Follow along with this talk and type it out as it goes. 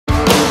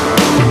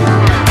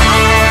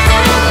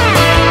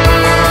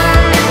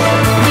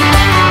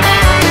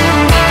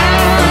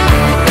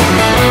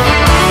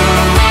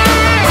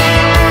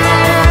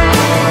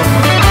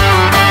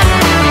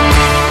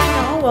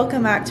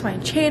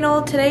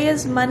channel. Today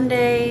is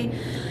Monday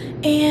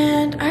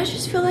and I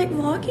just feel like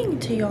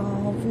vlogging to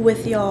y'all,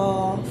 with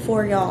y'all,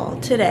 for y'all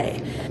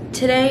today.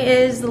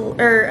 Today is,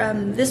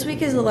 this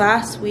week is the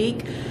last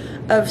week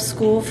of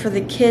school for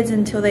the kids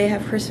until they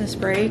have Christmas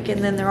break,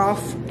 and then they're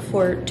off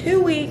for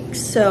 2 weeks,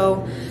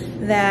 so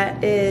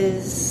that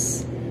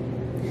is,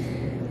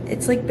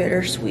 it's like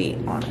bittersweet,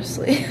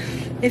 honestly.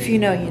 If you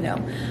know, you know.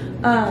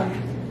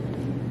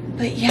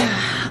 But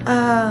yeah,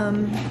 I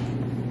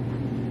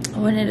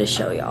wanted to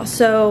show y'all.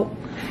 So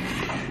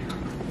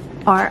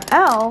our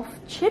elf,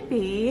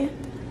 Chippy,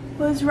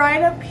 was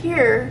right up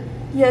here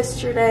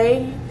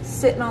yesterday,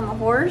 sitting on the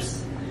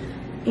horse,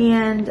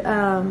 and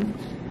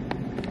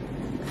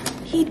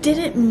he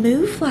didn't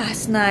move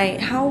last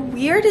night. How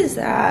weird is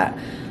that?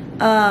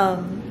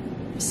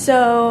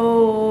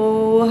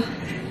 So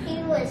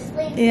he was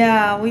sleeping.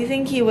 Yeah, we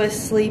think he was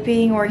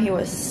sleeping or he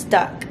was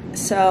stuck.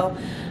 So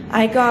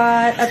I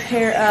got a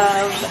pair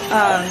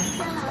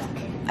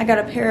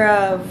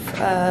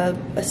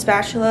of a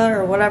spatula,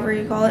 or whatever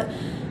you call it.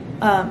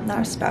 Not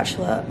a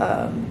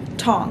spatula,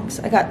 tongs.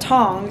 I got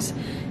tongs,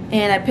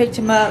 and I picked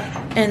him up,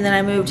 and then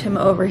I moved him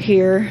over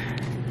here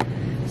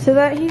so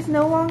that he's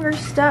no longer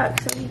stuck,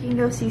 so he can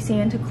go see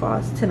Santa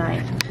Claus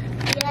tonight.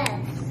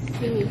 Yes.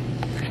 See.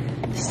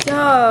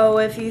 So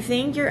if you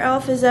think your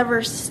elf is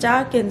ever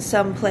stuck in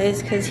some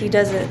place because he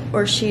doesn't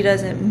or she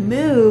doesn't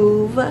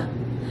move,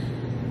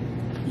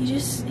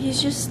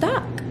 he's just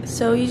stuck.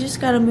 So you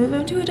just gotta move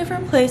him to a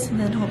different place, and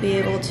then he'll be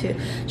able to.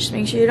 Just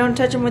make sure you don't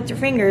touch him with your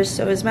fingers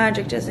so his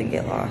magic doesn't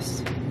get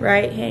lost.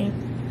 Right, Hank?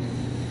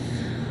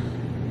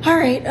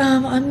 Alright,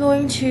 I'm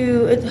going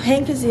to,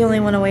 Hank is the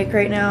only one awake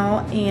right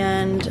now,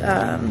 and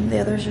the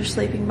others are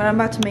sleeping, but I'm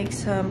about to make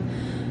some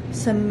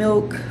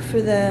milk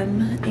for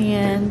them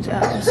and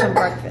some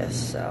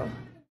breakfast, so.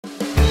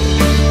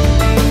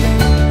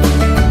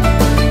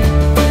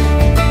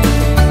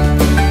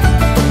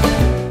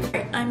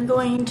 I'm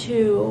going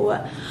to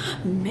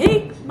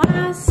make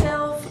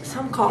myself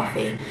some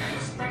coffee.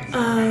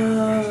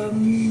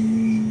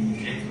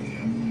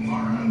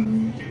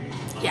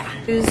 Yeah,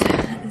 use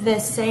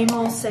this same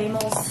old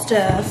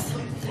stuff.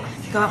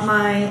 Got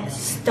my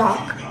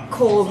stock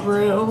cold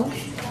brew.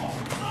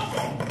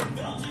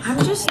 I'm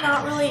just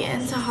not really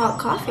into hot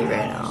coffee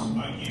right now.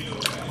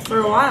 For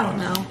a while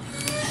now.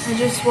 I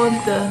just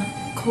want the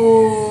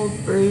cold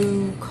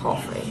brew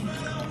coffee.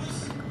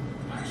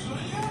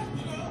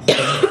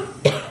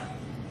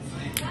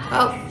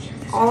 Oh,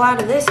 all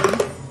out of this one.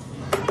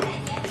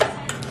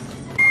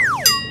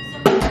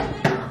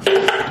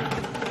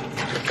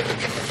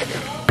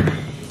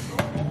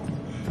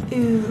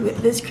 Ooh,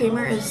 this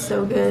creamer is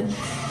so good.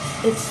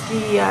 It's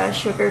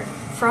the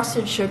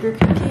frosted sugar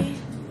cookie.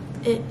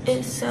 It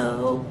is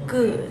so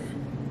good.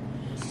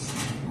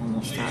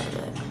 Almost out of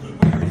it.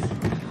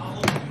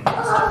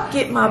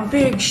 Get my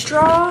big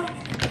straw,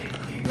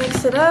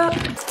 mix it up.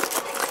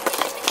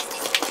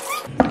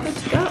 Good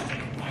to go.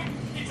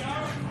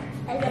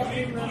 I love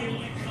you,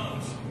 Mommy.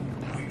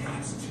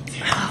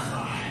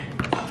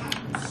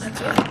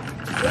 That's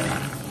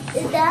right.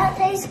 Did that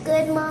taste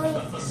good, Mommy?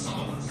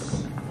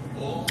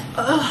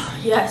 Oh,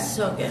 yes,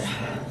 so good.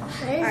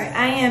 Alright,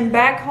 I am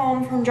back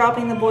home from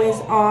dropping the boys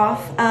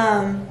off.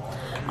 I'm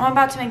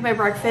about to make my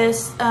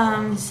breakfast.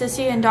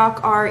 Sissy and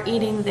Doc are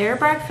eating their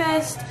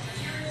breakfast,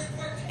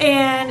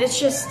 and it's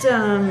just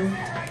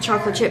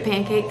chocolate chip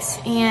pancakes.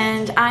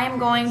 And I am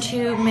going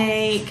to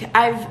make,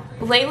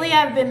 lately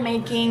I've been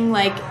making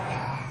like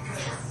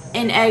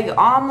an egg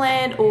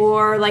omelet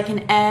or like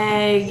an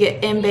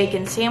egg and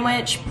bacon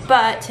sandwich,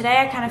 but today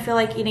I kind of feel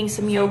like eating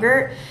some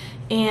yogurt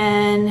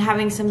and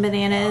having some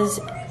bananas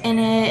in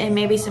it and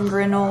maybe some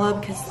granola,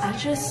 because that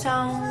just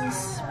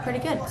sounds pretty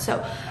good.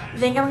 So I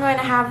think I'm going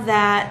to have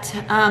that.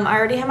 I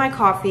already have my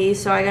coffee,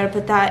 so I got to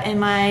put that in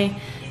my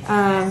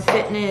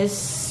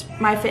Fitness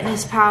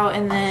Pal,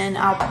 and then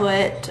I'll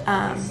put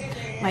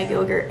my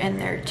yogurt in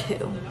there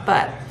too.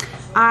 But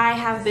I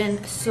have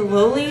been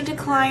slowly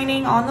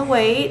declining on the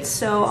weight,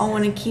 so I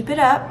want to keep it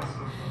up.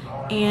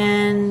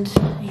 And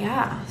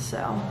yeah,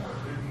 so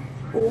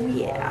oh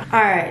yeah.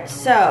 All right,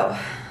 so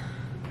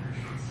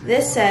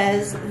this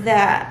says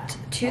that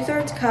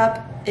 2/3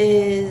 cup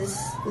is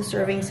the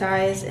serving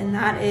size, and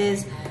that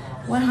is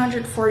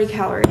 140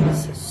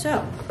 calories.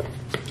 So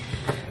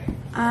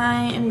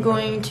I am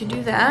going to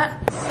do that.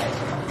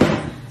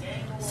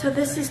 So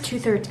this is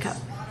 2/3 cup.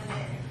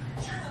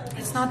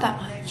 It's not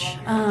that much.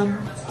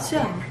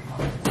 So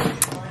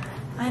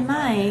I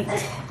might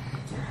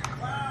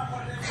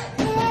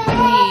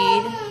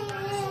need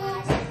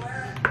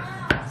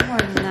more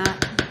than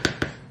that.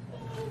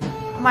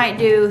 Might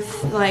do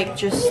like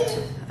just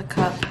a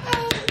cup.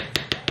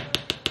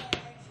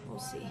 We'll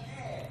see.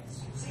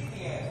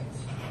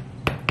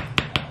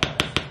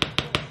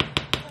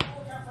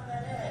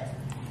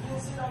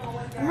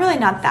 I'm really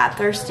not that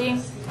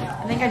thirsty.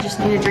 I think I just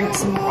need to drink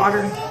some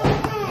water.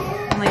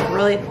 I'm like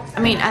really,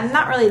 I'm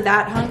not really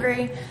that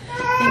hungry.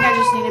 I think I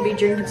just need to be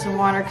drinking some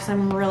water because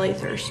I'm really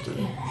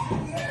thirsty.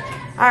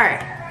 All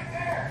right.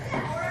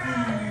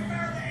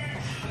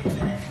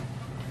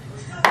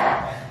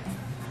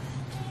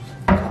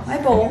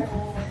 bowl.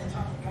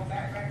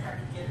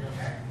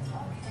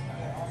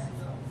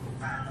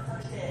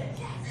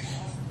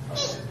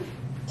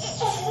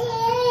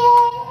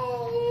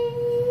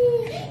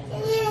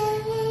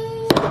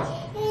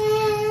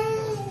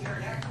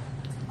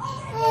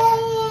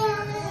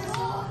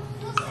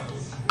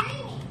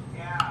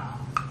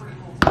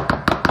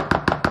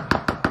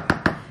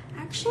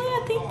 Actually,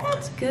 I think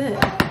that's good.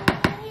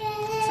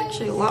 It's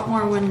actually a lot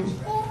more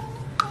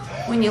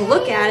when you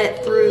look at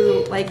it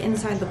through, like,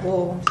 inside the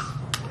bowl. So,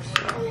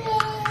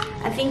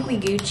 I think we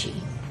Gucci.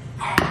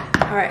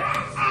 All right.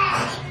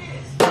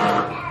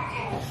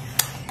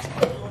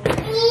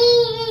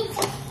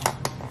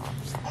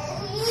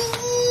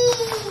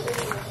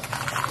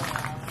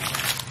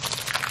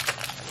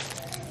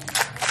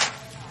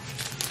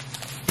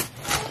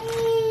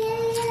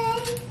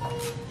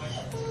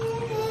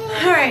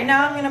 All right,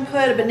 now I'm gonna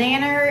put a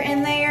banana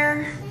in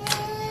there.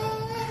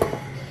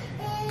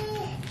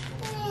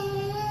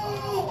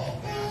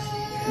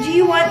 Do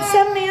you want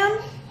some, ma'am?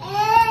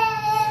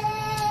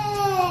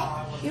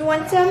 You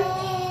want some?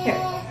 Here.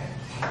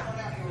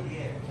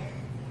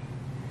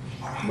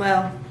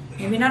 Well,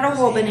 maybe not a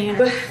whole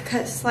banana.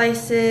 Cut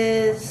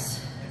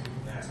slices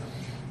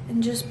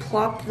and just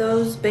plop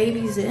those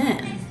babies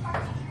in.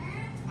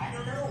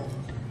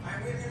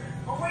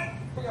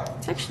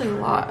 It's actually a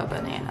lot of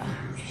banana.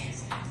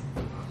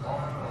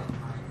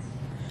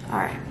 All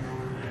right.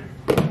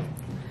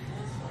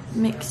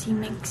 Mixy,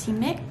 mixy,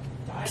 mix.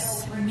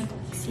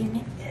 Mixy,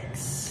 mix.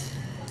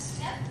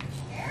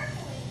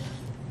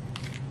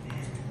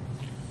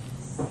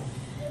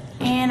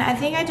 And I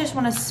think I just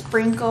want to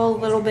sprinkle a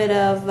little bit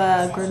of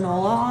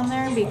granola on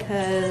there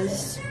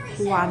because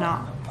why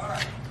not?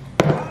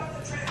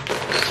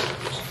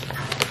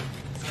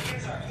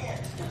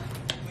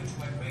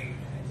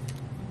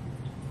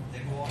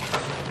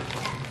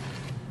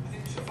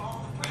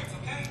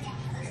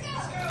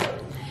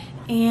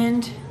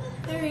 And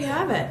there you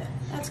have it.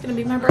 That's gonna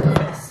be my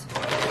breakfast.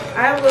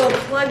 I will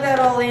plug that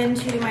all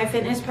into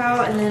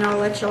MyFitnessPal and then I'll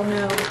let y'all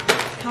know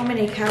how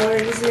many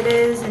calories it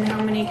is and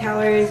how many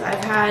calories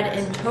I've had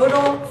in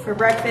total for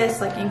breakfast,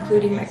 like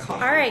including my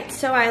coffee. All right,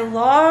 so I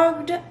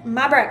logged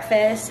my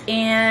breakfast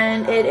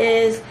and it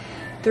is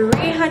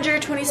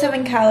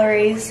 327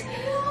 calories.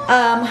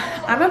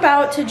 I'm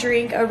about to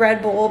drink a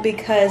Red Bull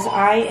because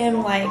I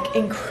am like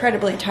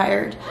incredibly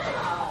tired.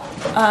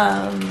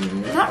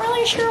 Not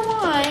really sure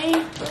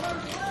why.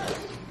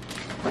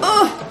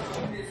 Ugh.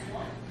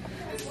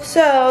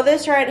 So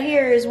this right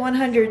here is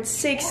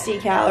 160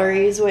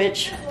 calories,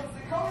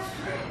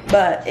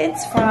 but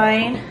it's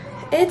fine.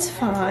 It's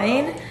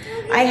fine.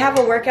 I have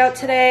a workout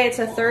today. It's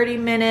a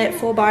 30-minute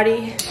full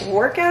body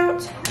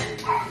workout.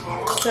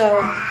 So,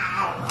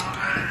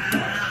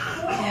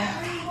 yeah.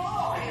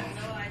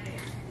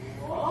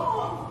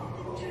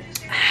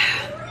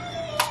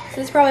 This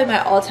is probably my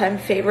all-time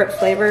favorite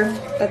flavor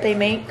that they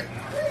make.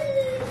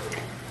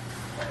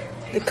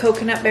 The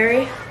coconut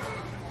berry.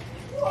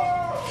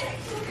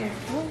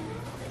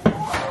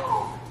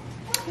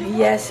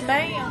 Yes,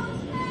 ma'am.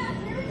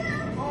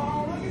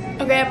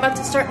 Okay, I'm about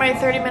to start my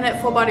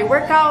 30-minute full body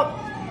workout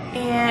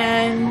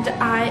and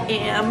I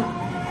am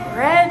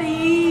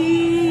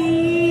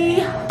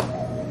ready.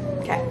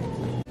 Okay.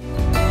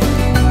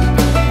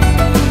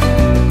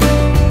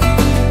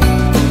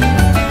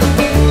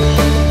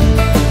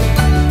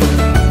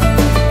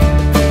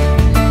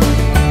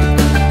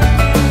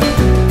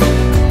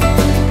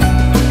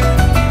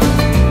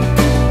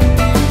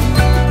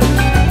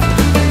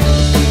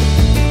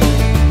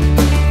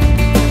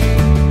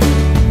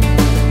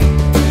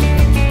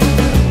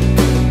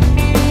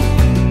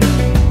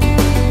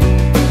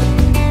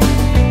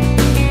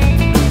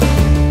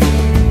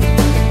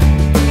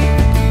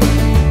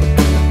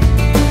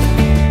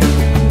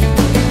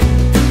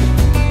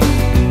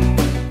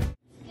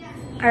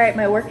 Alright,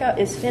 my workout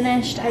is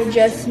finished. I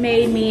just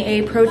made me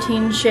a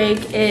protein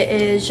shake. It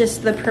is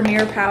just the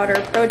Premier Powder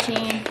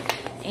protein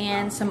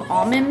and some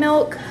almond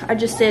milk. I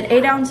just did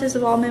 8 ounces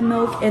of almond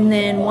milk and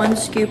then 1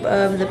 scoop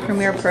of the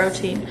Premier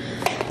protein.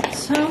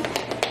 So,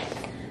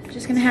 I'm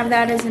just gonna have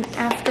that as an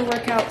after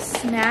workout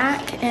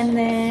snack and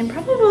then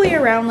probably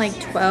around like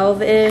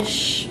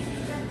 12-ish,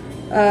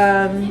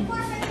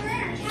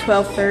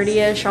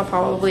 12:30-ish, I'll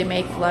probably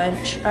make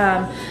lunch.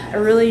 I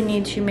really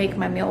need to make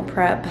my meal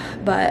prep,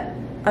 but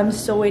I'm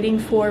still waiting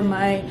for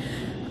my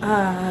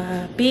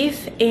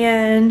beef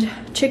and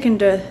chicken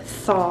to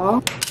thaw.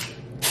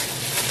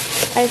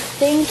 I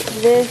think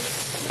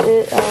this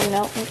is, oh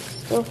no, it's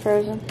still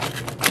frozen.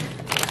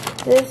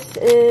 This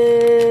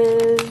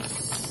is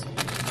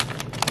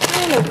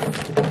kind of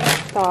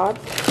thawed.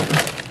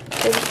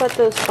 I just let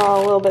those thaw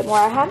a little bit more.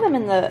 I had them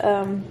in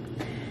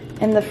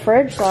the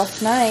fridge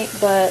last night,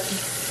 but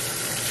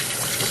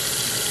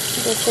I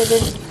guess they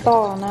didn't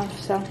thaw enough,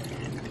 so.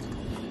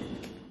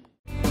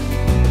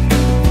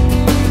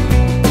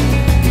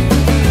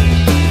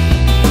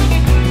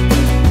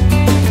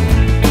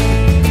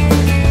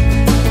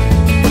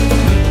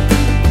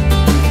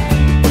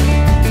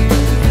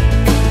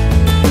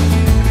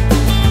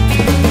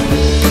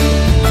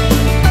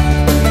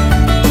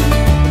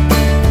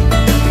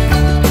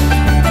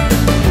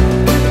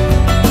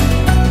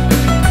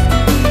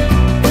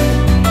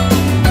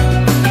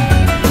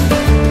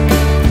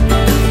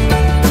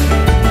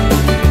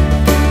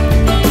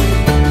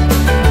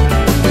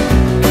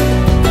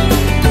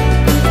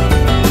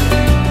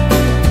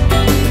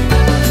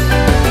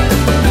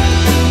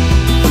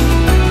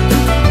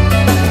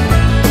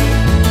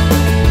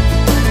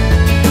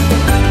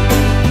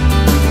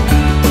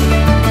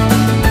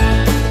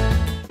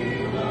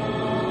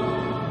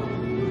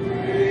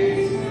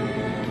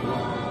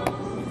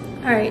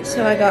 Alright,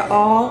 so I got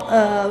all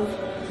of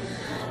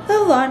the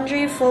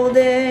laundry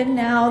folded.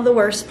 Now the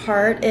worst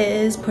part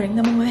is putting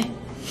them away.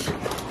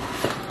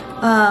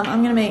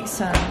 I'm gonna make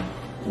some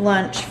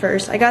lunch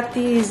first. I got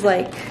these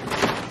like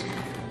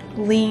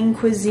lean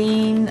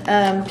cuisine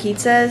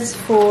pizzas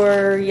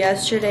for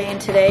yesterday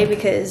and today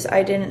because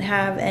I didn't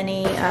have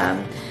any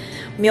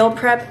meal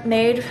prep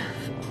made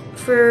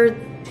for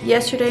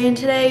yesterday and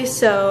today,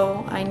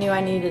 so I knew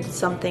I needed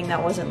something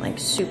that wasn't like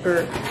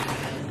super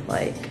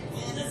like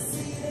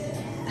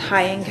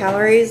high in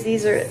calories.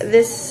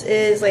 This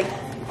is like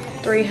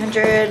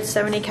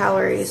 370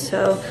 calories,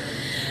 so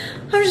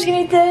I'm just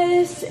gonna eat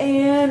this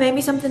and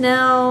maybe something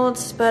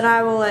else, but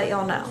I will let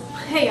y'all know.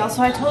 Hey y'all,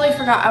 so I totally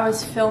forgot I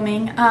was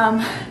filming,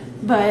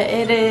 but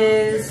it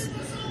is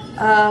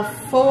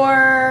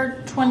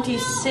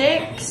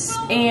 4:26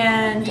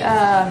 and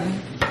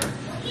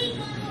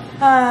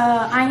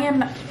I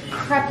am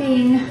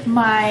prepping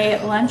my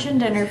lunch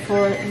and dinner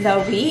for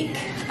the week.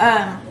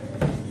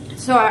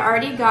 So I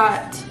already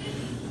got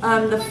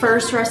the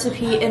first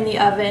recipe in the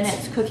oven.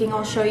 It's cooking.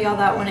 I'll show y'all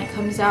that when it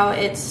comes out.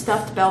 It's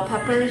stuffed bell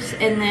peppers,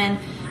 and then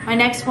my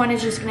next one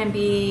is just gonna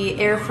be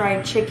air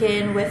fried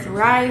chicken with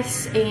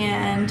rice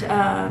and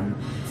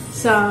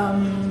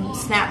some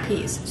snap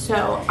peas.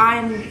 So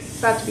I'm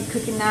about to be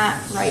cooking that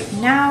right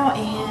now,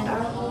 and I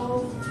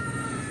will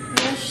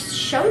just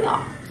show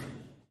y'all.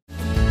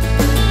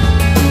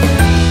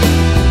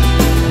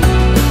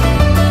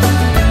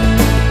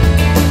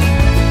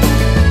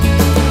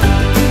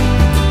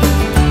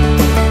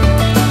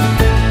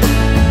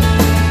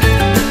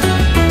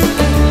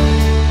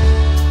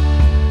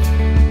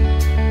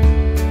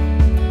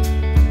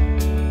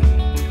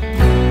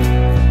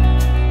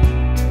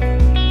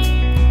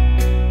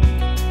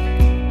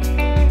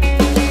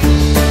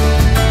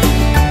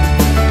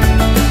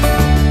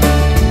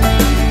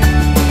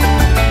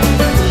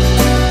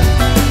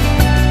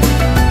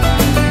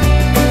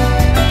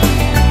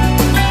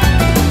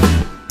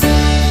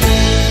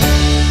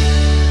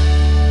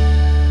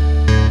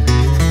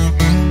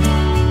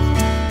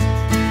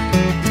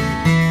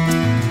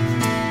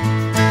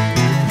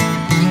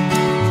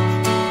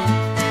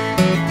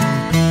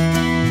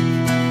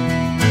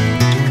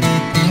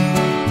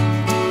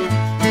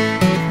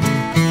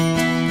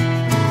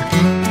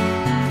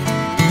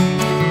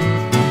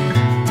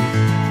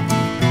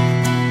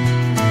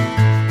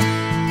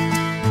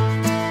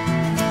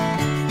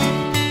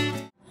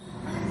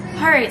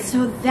 Alright,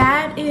 so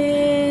that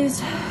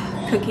is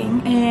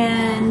cooking,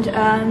 and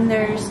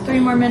there's 3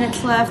 more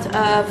minutes left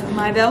of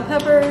my bell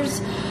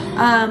peppers.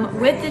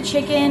 With the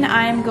chicken,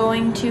 I'm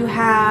going to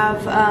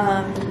have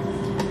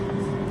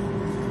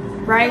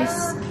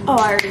rice. Oh,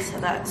 I already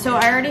said that. So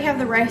I already have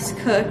the rice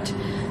cooked,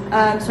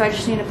 so I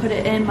just need to put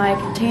it in my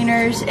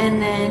containers, and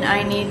then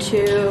I need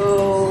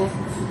to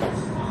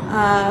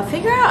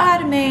figure out how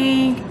to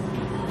make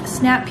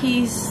snap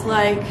peas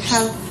like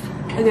have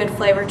a good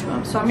flavor to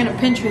them. So I'm gonna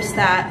Pinterest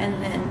that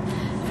and then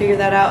figure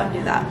that out and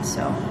do that.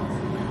 So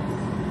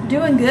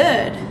doing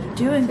good,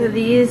 doing good. So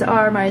these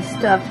are my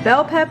stuffed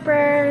bell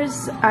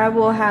peppers. I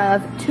will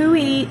have 2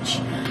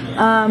 each,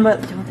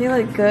 but don't they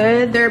look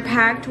good? They're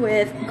packed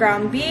with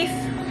ground beef,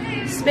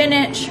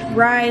 spinach,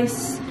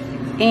 rice,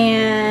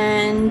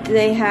 and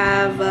they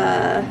have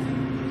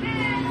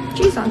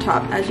cheese on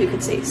top, as you can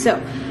see. So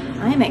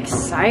I am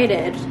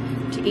excited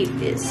to eat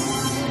this.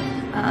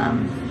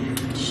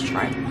 Just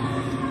try it.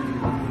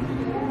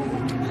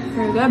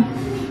 Very good.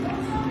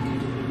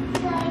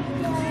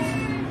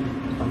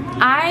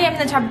 I am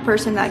the type of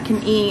person that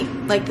can eat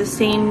like the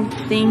same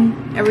thing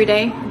every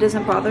day. It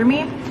doesn't bother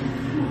me.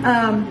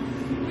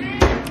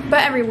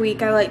 But every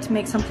week I like to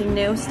make something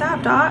new.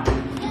 Stop, Doc.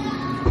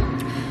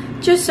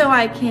 Just so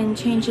I can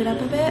change it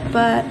up a bit.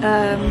 But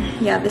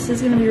yeah, this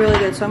is gonna be really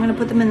good. So I'm gonna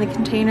put them in the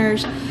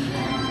containers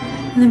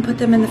and then put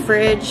them in the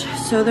fridge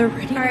so they're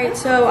ready. All right,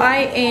 so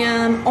I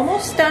am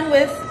almost done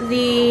with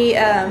the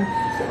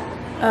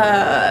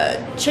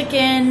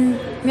chicken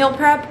meal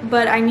prep,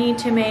 but I need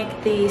to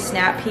make the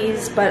snap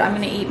peas, but I'm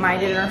gonna eat my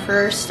dinner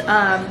first.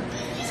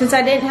 Since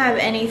I didn't have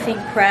anything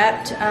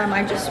prepped,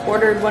 I just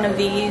ordered one of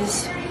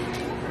these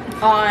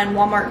on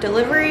Walmart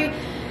delivery,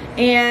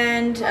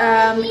 and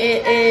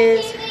it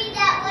is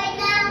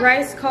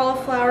rice,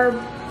 cauliflower,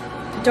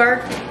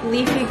 dark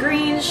leafy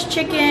greens,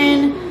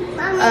 chicken,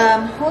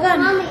 hold on,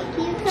 Mommy,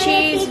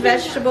 cheese,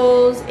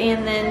 vegetables,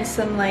 and then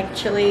some like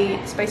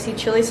spicy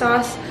chili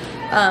sauce.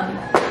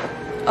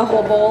 A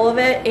whole bowl of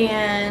it,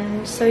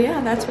 and so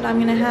yeah, that's what I'm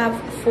gonna have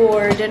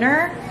for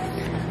dinner.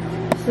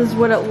 This is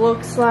what it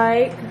looks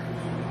like.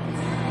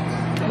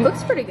 It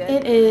looks pretty good.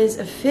 It is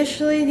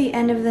officially the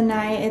end of the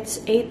night.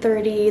 It's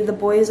 8:30. The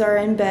boys are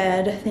in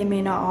bed. They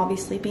may not all be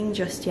sleeping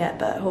just yet,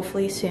 but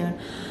hopefully soon.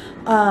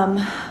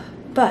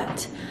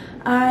 But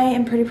I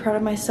am pretty proud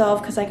of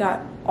myself because I got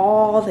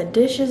all the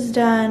dishes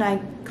done. I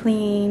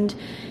cleaned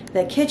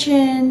the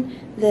kitchen,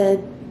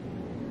 the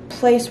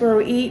place where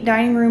we eat,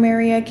 dining room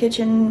area,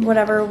 kitchen,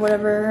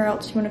 whatever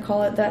else you want to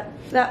call it,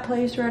 that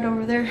place right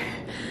over there.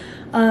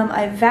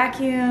 I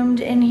vacuumed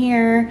in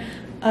here.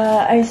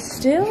 I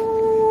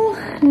still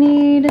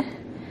need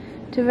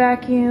to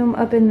vacuum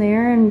up in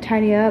there and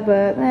tidy up,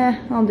 but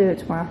I'll do it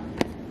tomorrow.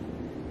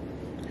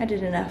 I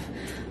did enough.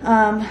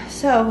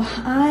 So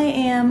I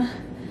am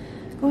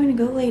going to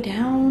go lay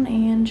down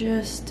and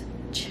just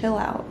chill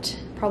out.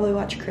 Probably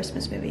watch a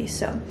Christmas movie.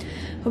 So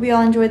hope you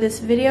all enjoyed this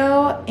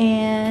video,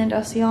 and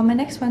I'll see you all in my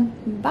next one.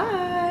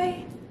 Bye.